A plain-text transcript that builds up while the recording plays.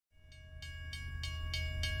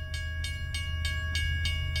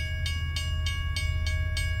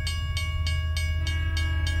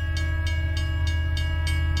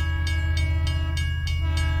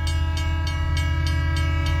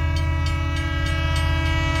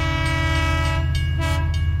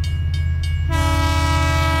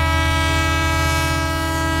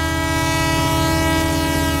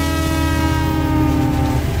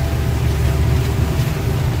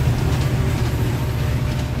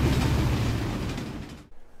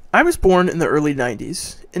I was born in the early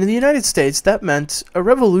 90s, and in the United States that meant a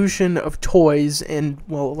revolution of toys and,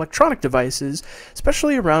 well, electronic devices,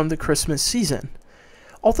 especially around the Christmas season.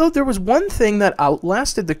 Although there was one thing that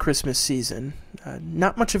outlasted the Christmas season,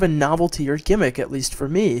 not much of a novelty or gimmick, at least for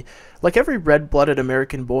me. Like every red-blooded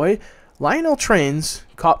American boy, Lionel trains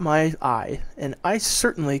caught my eye, and I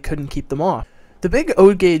certainly couldn't keep them off. The big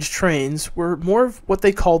O-gauge trains were more of what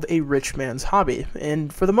they called a rich man's hobby,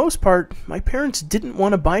 and for the most part, my parents didn't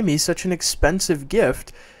want to buy me such an expensive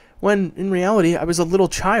gift, when in reality I was a little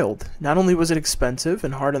child. Not only was it expensive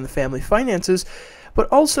and hard on the family finances,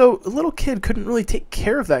 but also a little kid couldn't really take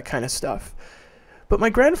care of that kind of stuff. But my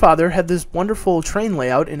grandfather had this wonderful train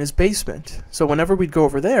layout in his basement, so whenever we'd go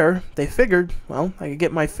over there, they figured, well, I could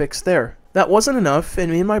get my fix there. That wasn't enough, and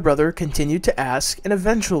me and my brother continued to ask, and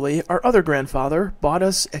eventually our other grandfather bought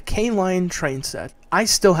us a K-line train set. I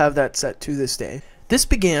still have that set to this day. This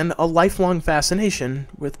began a lifelong fascination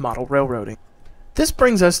with model railroading. This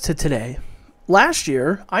brings us to today. Last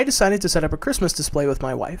year, I decided to set up a Christmas display with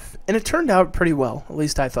my wife, and it turned out pretty well, at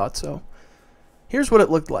least I thought so. Here's what it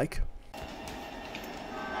looked like.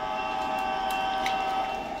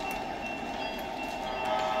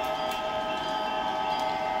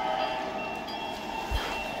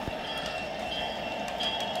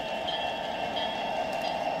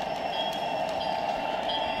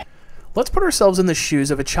 Let's put ourselves in the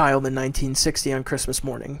shoes of a child in 1960 on Christmas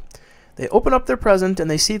morning. They open up their present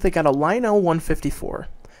and they see they got a Lionel 154.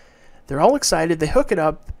 They're all excited, they hook it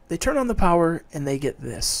up, they turn on the power, and they get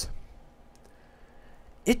this.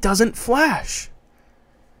 It doesn't flash!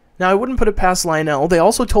 Now, I wouldn't put it past Lionel. They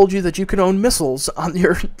also told you that you could own missiles on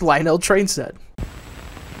your Lionel train set.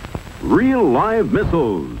 Real live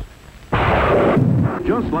missiles.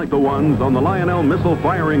 Just like the ones on the Lionel missile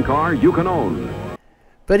firing car you can own.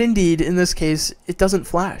 But indeed, in this case, it doesn't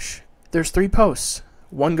flash. There's 3 posts.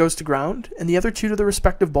 One goes to ground, and the other 2 to the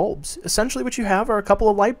respective bulbs. Essentially what you have are a couple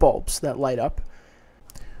of light bulbs that light up.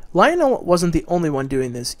 Lionel wasn't the only one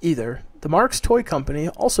doing this either. The Marx Toy Company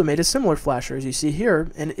also made a similar flasher as you see here,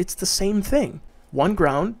 and it's the same thing. 1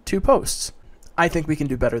 ground, 2 posts. I think we can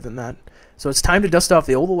do better than that. So it's time to dust off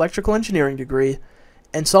the old electrical engineering degree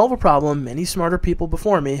and solve a problem many smarter people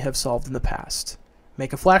before me have solved in the past.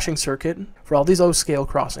 Make a flashing circuit for all these low-scale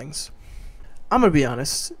crossings. I'm gonna be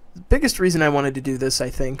honest, the biggest reason I wanted to do this, I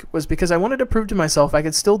think, was because I wanted to prove to myself I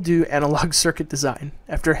could still do analog circuit design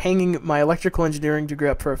after hanging my electrical engineering degree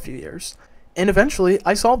up for a few years. And eventually,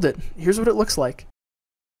 I solved it. Here's what it looks like.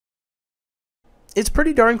 It's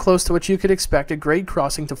pretty darn close to what you could expect a grade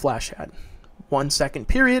crossing to flash at. 1 second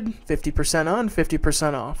period, 50% on,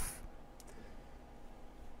 50% off.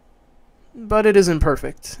 But it isn't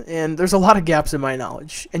perfect, and there's a lot of gaps in my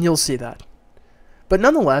knowledge, and you'll see that. But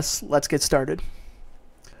nonetheless, let's get started.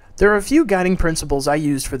 There are a few guiding principles I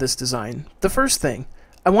used for this design. The first thing,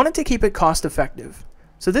 I wanted to keep it cost effective.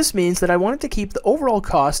 So this means that I wanted to keep the overall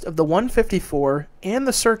cost of the 154 and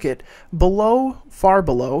the circuit below, far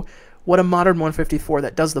below, what a modern 154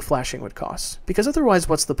 that does the flashing would cost. Because otherwise,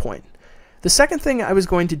 what's the point? The second thing I was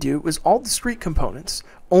going to do was all discrete components.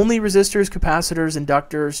 Only resistors, capacitors,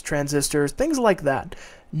 inductors, transistors, things like that.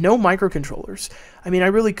 No microcontrollers. I mean, I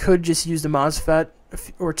really could just use the MOSFET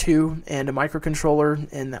or 2 and a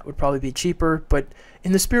microcontroller, and that would probably be cheaper, but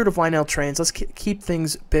in the spirit of Lionel trains, let's keep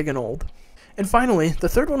things big and old. And finally, the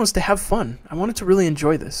third one was to have fun. I wanted to really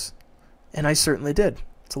enjoy this. And I certainly did.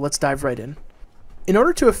 So let's dive right in. In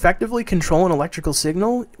order to effectively control an electrical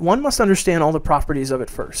signal, one must understand all the properties of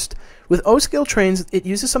it first. With O-scale trains, it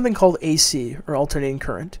uses something called AC, or alternating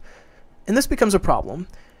current. And this becomes a problem.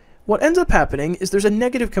 What ends up happening is there's a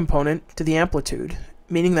negative component to the amplitude,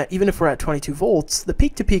 meaning that even if we're at 22 volts, the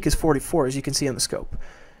peak-to-peak is 44, as you can see on the scope.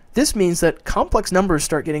 This means that complex numbers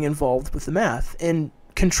start getting involved with the math, and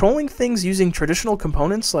controlling things using traditional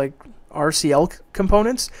components like RCL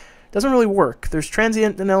components doesn't really work. There's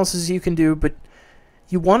transient analysis you can do, but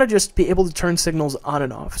you want to just be able to turn signals on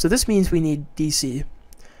and off. So this means we need DC.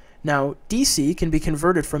 Now, DC can be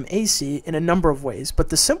converted from AC in a number of ways, but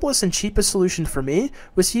the simplest and cheapest solution for me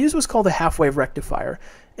was to use what's called a half-wave rectifier.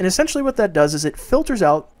 And essentially what that does is it filters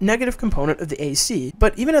out negative component of the AC,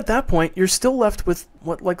 but even at that point, you're still left with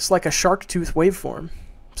what looks like a shark tooth waveform.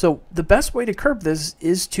 So the best way to curb this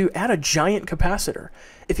is to add a giant capacitor.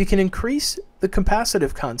 If you can increase the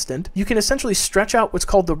capacitive constant, you can essentially stretch out what's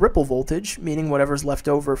called the ripple voltage, meaning whatever's left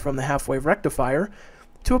over from the half-wave rectifier,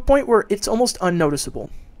 to a point where it's almost unnoticeable.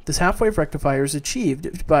 This half-wave rectifier is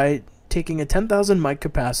achieved by taking a 10,000 mic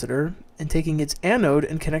capacitor and taking its anode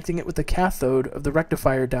and connecting it with the cathode of the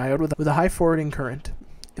rectifier diode with a high forwarding current.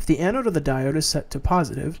 If the anode of the diode is set to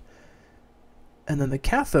positive, and then the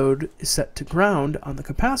cathode is set to ground on the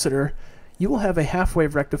capacitor, you will have a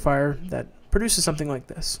half-wave rectifier that produces something like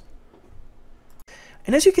this.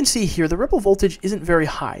 And as you can see here, the ripple voltage isn't very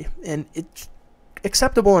high, and it's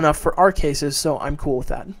acceptable enough for our cases, so I'm cool with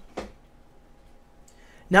that.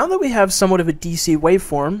 Now that we have somewhat of a DC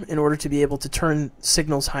waveform in order to be able to turn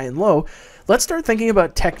signals high and low, let's start thinking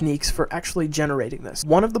about techniques for actually generating this.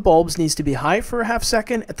 One of the bulbs needs to be high for a half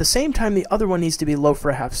second, at the same time the other one needs to be low for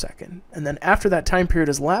a half second. And then after that time period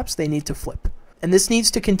has elapsed, they need to flip. And this needs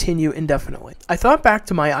to continue indefinitely. I thought back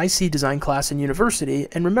to my IC design class in university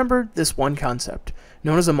and remembered this one concept,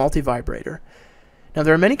 known as a multivibrator. Now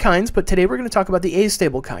there are many kinds, but today we're going to talk about the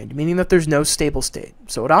astable kind, meaning that there's no stable state,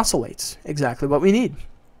 so it oscillates, exactly what we need.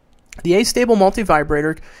 The astable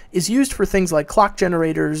multivibrator is used for things like clock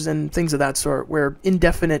generators and things of that sort, where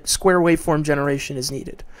indefinite square waveform generation is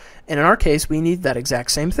needed. And in our case, we need that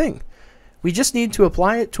exact same thing. We just need to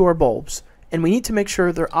apply it to our bulbs, and we need to make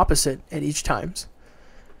sure they're opposite at each times.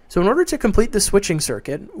 So in order to complete the switching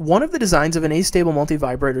circuit, one of the designs of an astable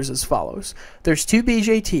multivibrator is as follows. There's two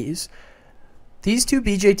BJTs. These two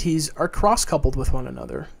BJTs are cross-coupled with one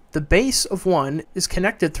another. The base of one is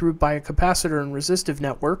connected by a capacitor and resistive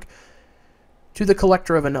network to the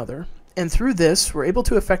collector of another, and through this we're able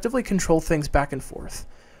to effectively control things back and forth.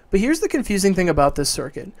 But here's the confusing thing about this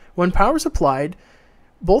circuit. When power is applied,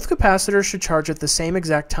 both capacitors should charge at the same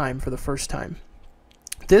exact time for the first time.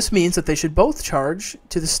 This means that they should both charge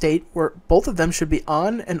to the state where both of them should be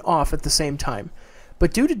on and off at the same time.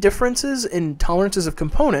 But due to differences in tolerances of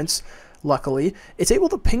components, luckily, it's able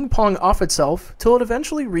to ping-pong off itself till it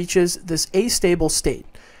eventually reaches this astable state,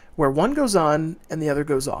 where one goes on and the other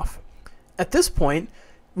goes off. At this point,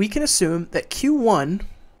 we can assume that Q1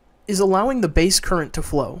 is allowing the base current to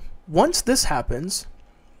flow. Once this happens,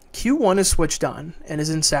 Q1 is switched on and is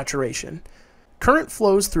in saturation. Current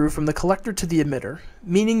flows through from the collector to the emitter,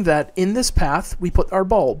 meaning that in this path we put our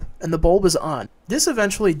bulb, and the bulb is on. This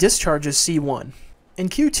eventually discharges C1, and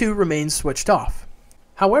Q2 remains switched off.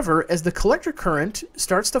 However, as the collector current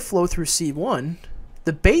starts to flow through C1,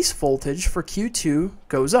 the base voltage for Q2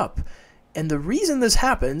 goes up. And the reason this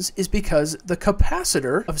happens is because the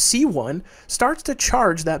capacitor of C1 starts to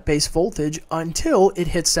charge that base voltage until it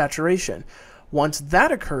hits saturation. Once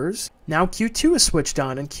that occurs, now Q2 is switched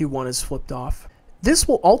on and Q1 is flipped off. This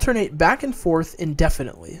will alternate back and forth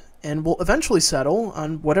indefinitely, and will eventually settle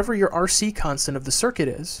on whatever your RC constant of the circuit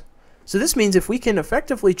is. So this means if we can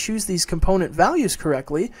effectively choose these component values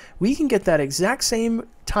correctly, we can get that exact same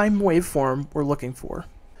time waveform we're looking for.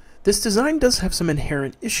 This design does have some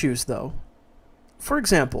inherent issues though. For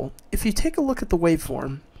example, if you take a look at the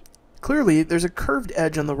waveform, clearly there's a curved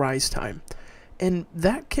edge on the rise time, and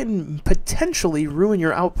that can potentially ruin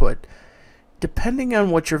your output depending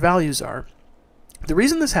on what your values are. The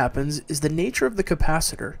reason this happens is the nature of the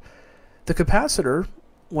capacitor. The capacitor,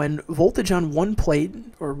 when voltage on one plate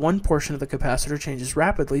or one portion of the capacitor changes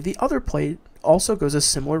rapidly, the other plate also goes a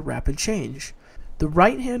similar rapid change. The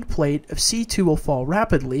right-hand plate of C2 will fall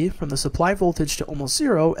rapidly from the supply voltage to almost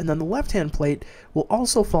zero, and then the left-hand plate will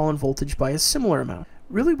also fall in voltage by a similar amount.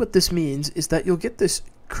 Really what this means is that you'll get this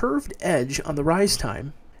curved edge on the rise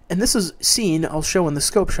time, and this is seen, I'll show in the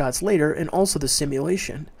scope shots later, and also the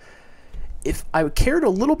simulation. If I cared a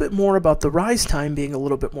little bit more about the rise time being a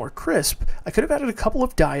little bit more crisp, I could have added a couple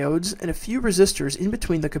of diodes and a few resistors in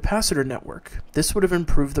between the capacitor network. This would have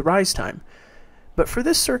improved the rise time. But for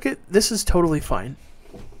this circuit, this is totally fine.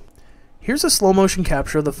 Here's a slow motion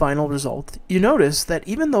capture of the final result. You notice that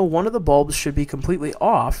even though one of the bulbs should be completely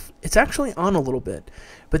off, it's actually on a little bit,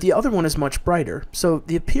 but the other one is much brighter. So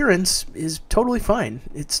the appearance is totally fine.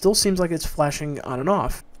 It still seems like it's flashing on and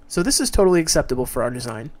off. So this is totally acceptable for our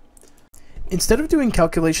design. Instead of doing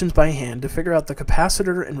calculations by hand to figure out the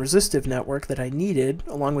capacitor and resistive network that I needed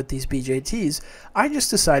along with these BJTs, I just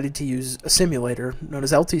decided to use a simulator known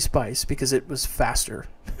as LT-Spice because it was faster,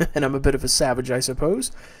 and I'm a bit of a savage, I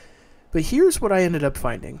suppose. But here's what I ended up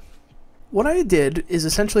finding. What I did is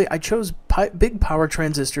essentially I chose big power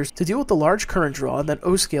transistors to deal with the large current draw that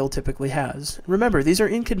O-scale typically has. Remember, these are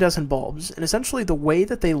incandescent bulbs, and essentially the way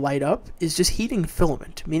that they light up is just heating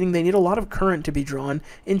filament, meaning they need a lot of current to be drawn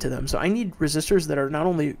into them. So I need resistors that are not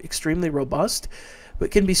only extremely robust,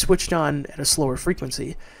 but can be switched on at a slower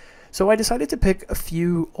frequency. So I decided to pick a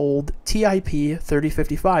few old TIP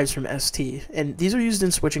 3055s from ST, and these are used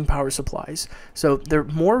in switching power supplies. So they're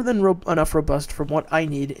more than enough robust for what I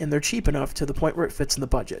need, and they're cheap enough to the point where it fits in the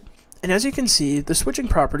budget. And as you can see, the switching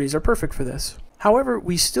properties are perfect for this. However,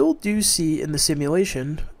 we still do see in the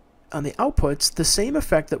simulation on the outputs the same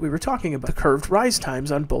effect that we were talking about, the curved rise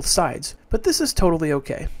times on both sides. But this is totally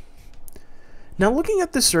okay. Now looking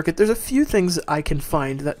at this circuit, there's a few things I can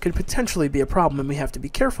find that could potentially be a problem and we have to be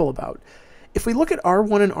careful about. If we look at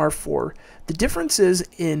R1 and R4, the differences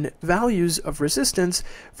in values of resistance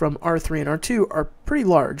from R3 and R2 are pretty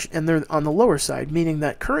large, and they're on the lower side, meaning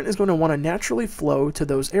that current is going to want to naturally flow to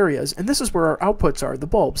those areas, and this is where our outputs are, the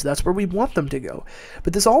bulbs. That's where we want them to go.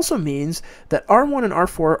 But this also means that R1 and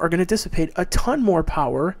R4 are going to dissipate a ton more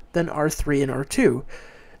power than R3 and R2.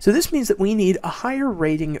 So this means that we need a higher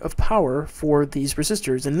rating of power for these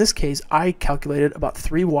resistors. In this case, I calculated about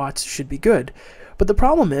 3 watts should be good. But the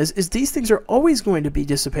problem is these things are always going to be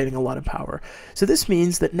dissipating a lot of power. So this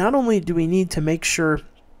means that not only do we need to make sure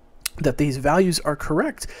that these values are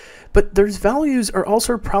correct, but those values are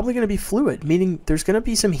also probably going to be fluid, meaning there's going to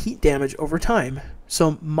be some heat damage over time.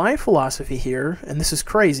 So my philosophy here, and this is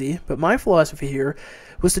crazy, but my philosophy here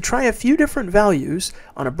was to try a few different values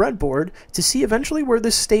on a breadboard to see eventually where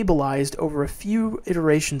this stabilized over a few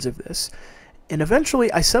iterations of this. And eventually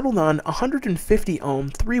I settled on 150 ohm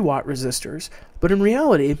 3 watt resistors, but in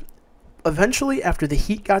reality, eventually after the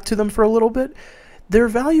heat got to them for a little bit, their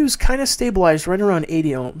values kind of stabilized right around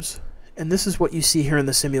 80 ohms. And this is what you see here in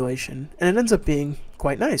the simulation, and it ends up being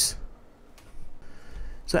quite nice.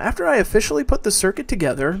 So after I officially put the circuit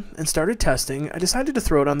together and started testing, I decided to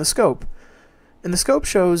throw it on the scope. And the scope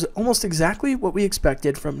shows almost exactly what we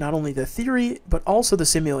expected from not only the theory, but also the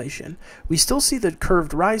simulation. We still see the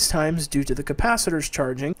curved rise times due to the capacitors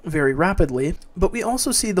charging very rapidly, but we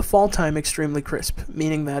also see the fall time extremely crisp,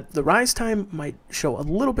 meaning that the rise time might show a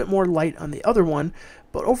little bit more light on the other one,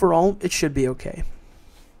 but overall it should be okay.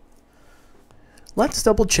 Let's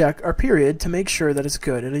double check our period to make sure that it's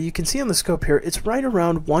good, and you can see on the scope here it's right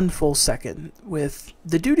around 1 full second, with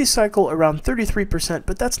the duty cycle around 33%,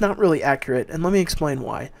 but that's not really accurate, and let me explain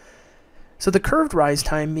why. So the curved rise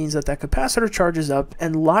time means that that capacitor charges up,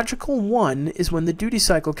 and logical 1 is when the duty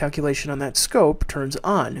cycle calculation on that scope turns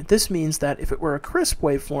on. This means that if it were a crisp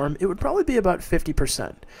waveform, it would probably be about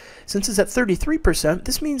 50%. Since it's at 33%,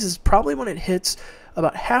 this means it's probably when it hits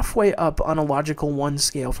about halfway up on a logical 1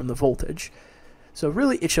 scale from the voltage. So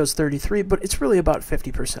really it shows 33, but it's really about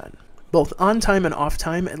 50%. Both on time and off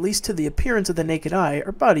time, at least to the appearance of the naked eye, are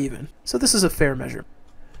about even. So this is a fair measure.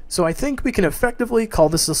 So I think we can effectively call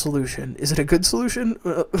this a solution. Is it a good solution?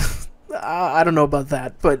 I don't know about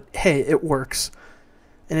that, but hey, it works.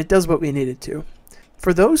 And it does what we need it to.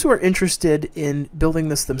 For those who are interested in building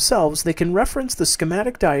this themselves, they can reference the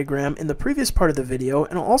schematic diagram in the previous part of the video,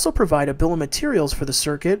 and I'll also provide a bill of materials for the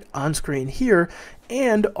circuit on screen here,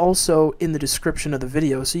 and also in the description of the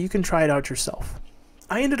video, so you can try it out yourself.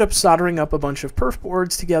 I ended up soldering up a bunch of perf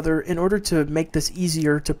boards together in order to make this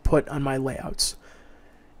easier to put on my layouts.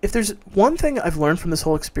 If there's one thing I've learned from this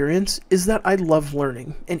whole experience, is that I love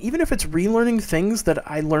learning, and even if it's relearning things that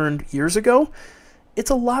I learned years ago, it's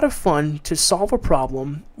a lot of fun to solve a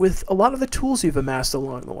problem with a lot of the tools you've amassed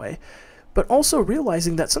along the way, but also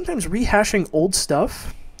realizing that sometimes rehashing old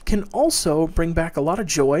stuff can also bring back a lot of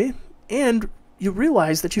joy, and you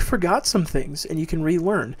realize that you forgot some things and you can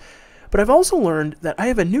relearn. But I've also learned that I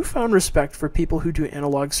have a newfound respect for people who do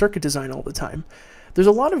analog circuit design all the time. There's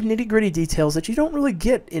a lot of nitty-gritty details that you don't really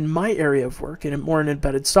get in my area of work, and more in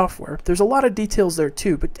embedded software. There's a lot of details there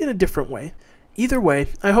too, but in a different way. Either way,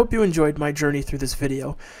 I hope you enjoyed my journey through this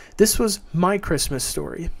video. This was my Christmas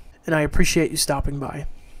story, and I appreciate you stopping by.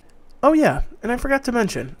 Oh yeah, and I forgot to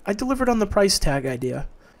mention, I delivered on the price tag idea.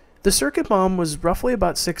 The circuit bomb was roughly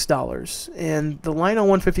about $6, and the Lionel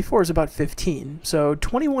 154 is about $15. So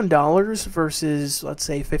 $21 versus, let's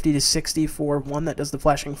say, $50 to $60 for one that does the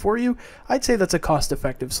flashing for you, I'd say that's a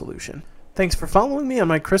cost-effective solution. Thanks for following me on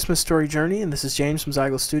my Christmas story journey, and this is James from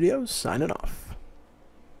Zygal Studios, signing off.